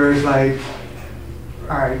moment where it's like,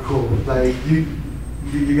 all right, cool, like you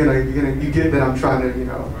get that I'm trying to, you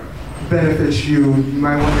know, benefit you. You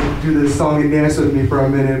might want to do this song and dance with me for a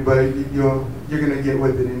minute, but you're gonna get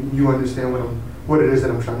with it and you understand what it is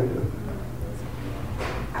that I'm trying to do.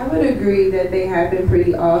 I would agree that they happen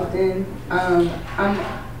pretty often.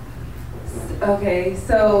 Okay,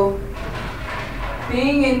 so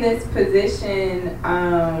being in this position,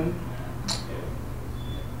 I'm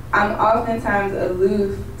oftentimes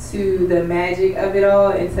aloof to the magic of it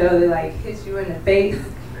all until it like hits you in the face.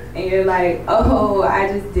 And you're like, oh, I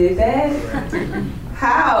just did that?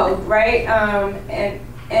 How, right?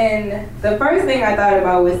 And the first thing I thought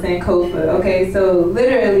about was Sankofa. Okay, so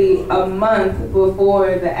literally a month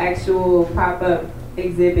before the actual pop-up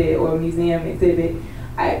exhibit or museum exhibit,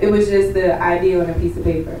 it was just the idea on a piece of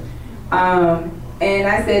paper. And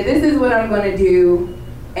I said, this is what I'm gonna do.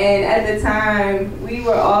 And at the time, we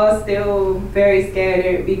were all still very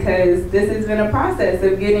scattered because this has been a process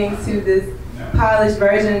of getting to this polished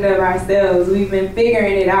version of ourselves. We've been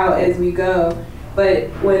figuring it out as we go. But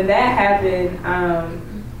when that happened,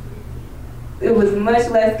 it was much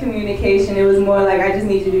less communication. It was more like, I just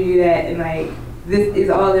need you to do that, and like, this is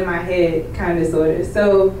all in my head, kind of, sort of.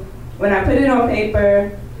 So when I put it on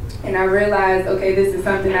paper, and I realized, okay, this is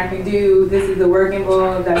something I can do, this is the work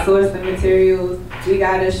involved, I sourced the materials, we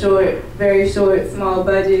got a very short, small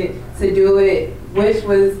budget to do it, which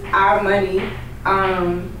was our money.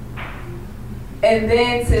 And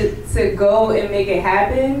then to go and make it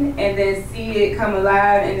happen, and then see it come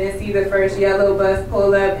alive, and then see the first yellow bus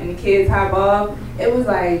pull up and the kids hop off, it was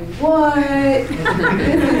like, what?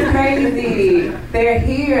 This is crazy. They're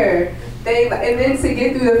here. And then to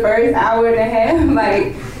get through the first hour and a half,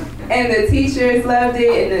 like, and the teachers loved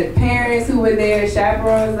it, and the parents who were there,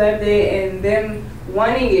 chaperones loved it, and them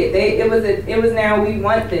wanting it. It was now, we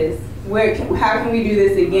want this. How can we do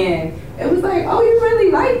this again? It was like, oh, you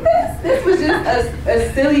really like this? This was just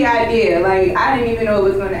a silly idea. Like, I didn't even know it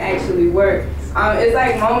was going to actually work. It's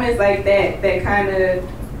like moments like that kind of,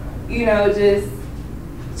 you know, just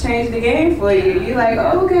change the game for you. You're like,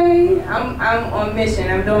 okay, I'm on mission.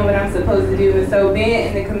 I'm doing what I'm supposed to do. And so being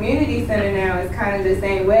in the community center now is kind of the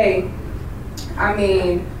same way. I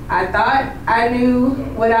mean, I thought I knew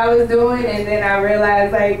what I was doing, and then I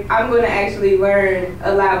realized, like, I'm going to actually learn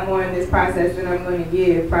a lot more in this process than I'm going to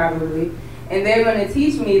give, probably. And they're going to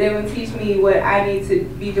teach me. They're going to teach me what I need to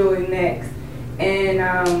be doing next. And,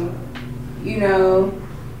 you know,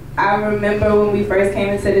 I remember when we first came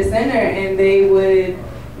into the center, and they would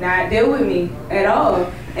not deal with me at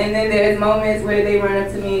all. And then there's moments where they run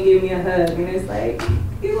up to me and give me a hug, and it's like,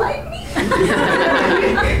 you like me?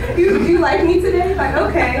 you like me today? Like,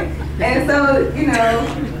 okay. And so, you know,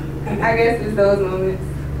 I guess it's those moments.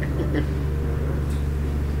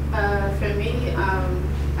 For me,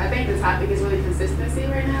 I think the topic is really consistency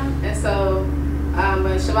right now. And so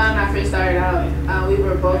when Siobhan and I first started out, we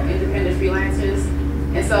were both independent freelancers.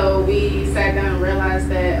 And so we sat down and realized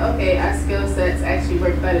that, okay, our skill sets actually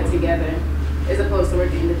work better together as opposed to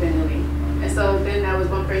working independently. And so then there was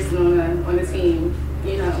one person on the team,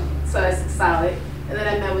 you know, so that's solid. And then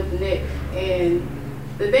I met with Nick, and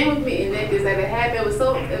the thing with me and Nick is that it was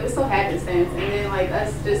so happenstance, and then like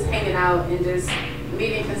us just hanging out and just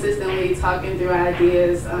meeting consistently, talking through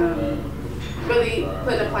ideas, really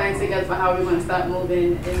putting a plan together for how we're going to start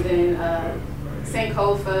moving, and then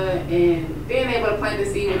Sankofa, and being able to plant the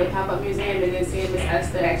seed with a pop-up museum, and then seeing Miss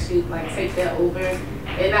Esther actually like take that over.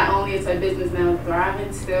 And not only is her business now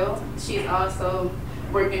thriving still, she's also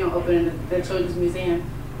working on opening the Children's Museum.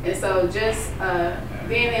 And so just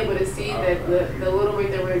being able to see that the little work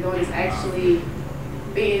that we're doing is actually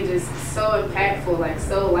being just so impactful, like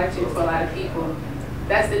so life-changing for a lot of people.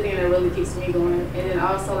 That's the thing that really keeps me going. And then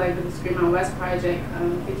also like the Scream Out West project,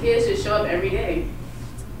 the kids just show up every day.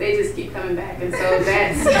 They just keep coming back. And so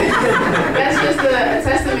that's just a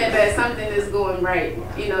testament that something is going right.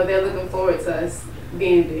 You know, they're looking forward to us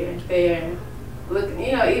being there. They're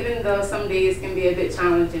even though some days can be a bit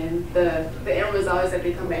challenging, the end result is that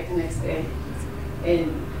they come back the next day,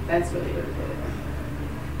 and that's really good.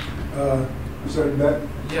 Sorry, Matt?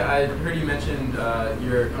 Yeah, I heard you mentioned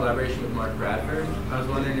your collaboration with Mark Bradford. I was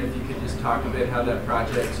wondering if you could just talk a bit how that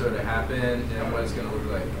project sort of happened and what it's going to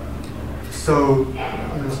look like. So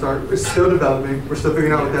I'm going to start. It's still developing. We're still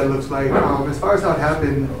figuring out what that looks like. As far as how it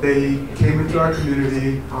happened, they came into our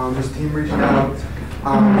community. This team reached out.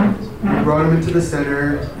 We brought them into the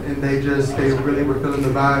center, and they really were feeling the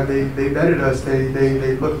vibe. They vetted us.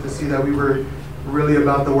 They looked to see that we were really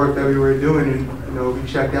about the work that we were doing, and we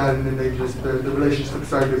checked out, and then the relationship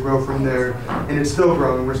started to grow from there, and it's still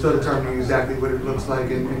growing. We're still determining exactly what it looks like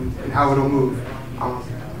and how it'll move.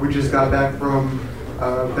 We just got back from.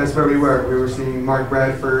 That's where we were. We were seeing Mark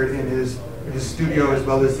Bradford in his studio as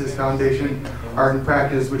well as his foundation, Art and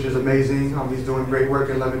Practice, which is amazing. He's doing great work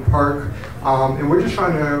in Lemon Park. And we're just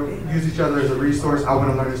trying to use each other as a resource. I want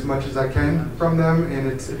to learn as much as I can from them, and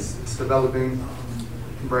it's developing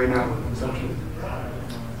right now, essentially.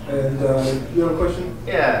 And you have a question?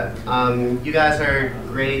 Yeah, you guys are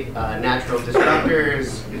great natural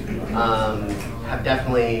disruptors, have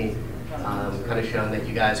definitely kind of shown that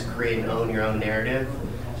you guys create and own your own narrative.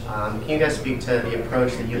 Can you guys speak to the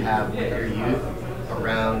approach that you have with your youth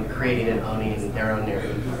around creating and owning their own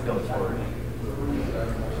narrative going forward?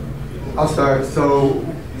 I'll start. So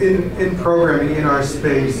in programming in our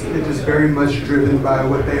space, it is very much driven by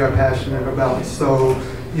what they are passionate about. So,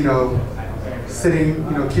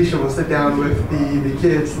 Keisha will sit down with the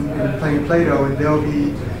kids and playing Play-Doh, and they'll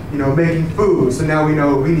be, making food. So now we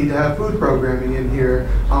know we need to have food programming in here.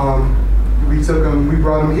 We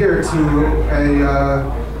brought them here to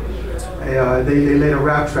they laid a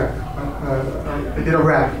rap track. They did a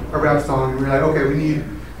rap song, and we're like, okay,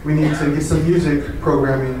 we need to get some music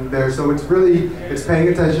programming there. So it's paying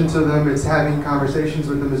attention to them, it's having conversations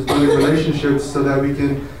with them, it's building relationships so that we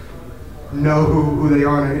can know who they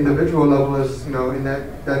are on an individual level, as and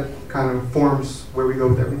that kind of forms where we go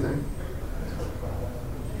with everything.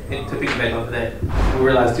 And to piggyback off of that, we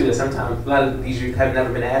realize too that sometimes a lot of these youth have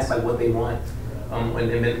never been asked like what they want, and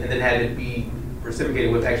then had it be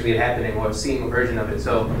reciprocated with actually it happening or seeing a version of it.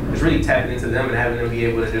 So it's really tapping into them and having them be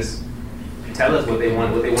able to just tell us what they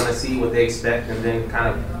want to see, what they expect, and then kind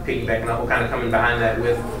of piggybacking off or kind of coming behind that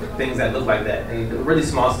with things that look like that. And really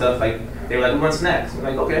small stuff, like they were like, we want snacks. We're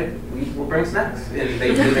like, okay, we'll bring snacks. And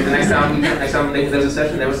the next time there's a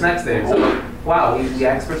session, there were snacks there. So wow, we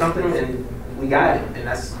asked for something and we got it. And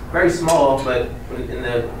that's very small, but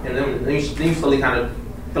then you slowly kind of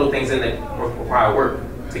throw things in that require work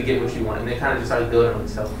to get what you want, and it kind of just started building on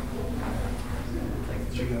itself.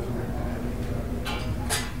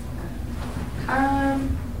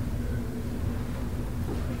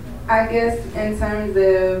 I guess in terms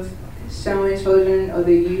of showing children or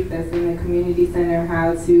the youth that's in the community center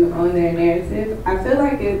how to own their narrative, I feel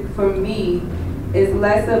like for me, it's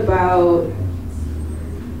less about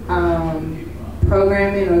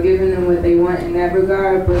programming or giving them what they want in that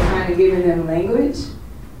regard, but kind of giving them language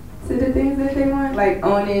to the things that they want, like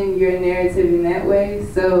owning your narrative in that way.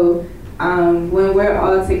 So when we're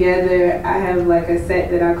all together, I have like a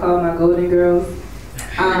set that I call my Golden Girls.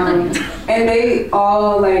 And they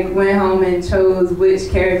all like went home and chose which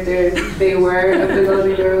character they were of the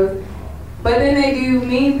Golden Girls. But then they do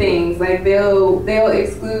mean things, like they'll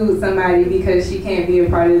exclude somebody because she can't be a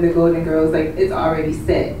part of the Golden Girls, like it's already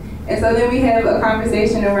set. And so then we have a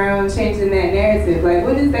conversation around changing that narrative. Like,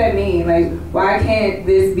 what does that mean? Like, why can't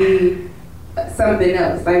this be something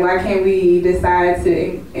else? Like, why can't we decide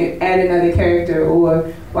to add another character?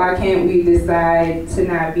 Or why can't we decide to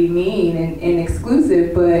not be mean and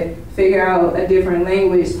exclusive, but figure out a different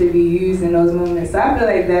language to be used in those moments? So I feel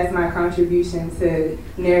like that's my contribution to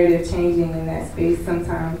narrative changing in that space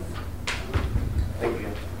sometimes. Thank you.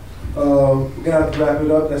 We're going to have to wrap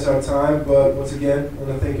it up. That's our time. But once again, I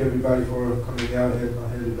want to thank everybody for coming out, and I'll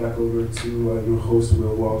hand it back over to your host,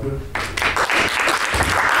 Will Walker.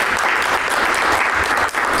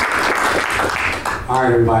 All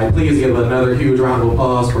right, everybody, please give another huge round of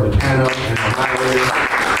applause for the panel and the moderators.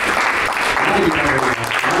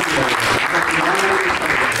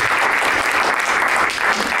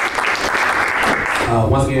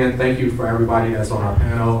 Once again, thank you for everybody that's on our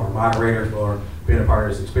panel, our moderators, for being a part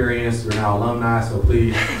of this experience. You're now alumni, so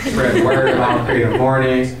please spread the word about Creative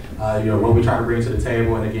Mornings, what we try to bring to the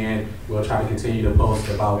table. And again, we'll try to continue to post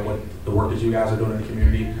about what the work that you guys are doing in the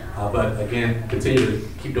community. But again, continue to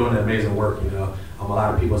keep doing the amazing work. A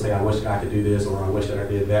lot of people say, I wish I could do this, or I wish that I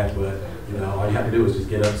did that, but all you have to do is just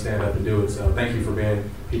get up, stand up, and do it. So thank you for being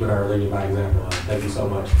people that are leading by example. Thank you so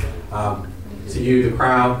much. to you, the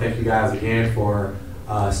crowd, thank you guys again for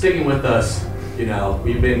sticking with us. You know,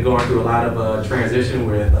 we've been going through a lot of transition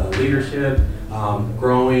with leadership,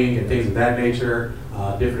 growing and things of that nature,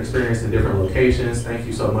 different experience in different locations. Thank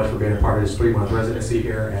you so much for being a part of this 3-month residency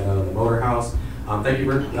here at the Motor House. Thank you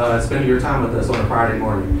for spending your time with us on a Friday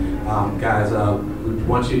morning. Guys, we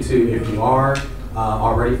want you to, if you are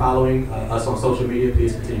already following us on social media,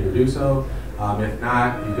 please continue to do so. If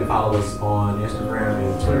not, you can follow us on Instagram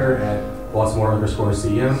and Twitter at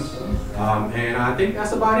Baltimore_CM. And I think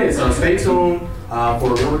that's about it. So stay tuned for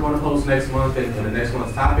what we're going to post next month and the next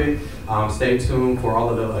month's topic. Stay tuned for all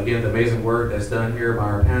of the, again, the amazing work that's done here by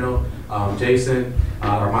our panel. Jason,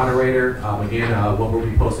 our moderator, again, what will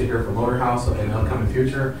be posted here for Motor House in the upcoming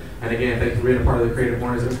future. And again, thank you for being a part of the Creative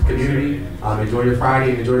Mornings community. Enjoy your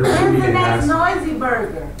Friday and enjoy the rest of the weekend, guys. Noisy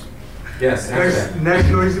Burger? Yes, next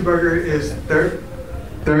Noisy Burger is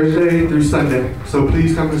Thursday through Sunday. So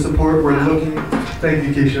please come and support. We're looking. Thank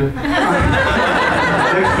you, Keisha.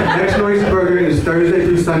 Next Noisy Burger is Thursday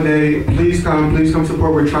through Sunday. Please come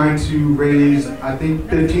support. We're trying to raise, I think,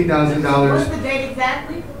 $15,000. What's the date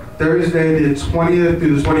exactly? Thursday, the 20th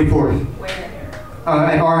through the 24th. Where?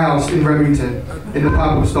 At our house in Remington, in the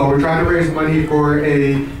pop-up store. We're trying to raise money for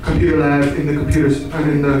a computer lab in the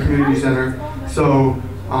community center. So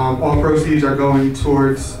all proceeds are going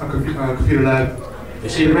towards a computer lab.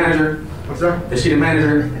 Is she the manager? What's that? Is she the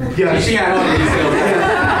manager? Yes. She got all the details.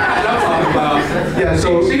 I'm talking about. Yeah,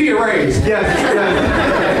 so she need a raise. Yes.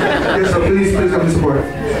 So please come and support.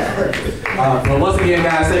 But once again,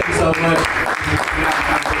 guys, thank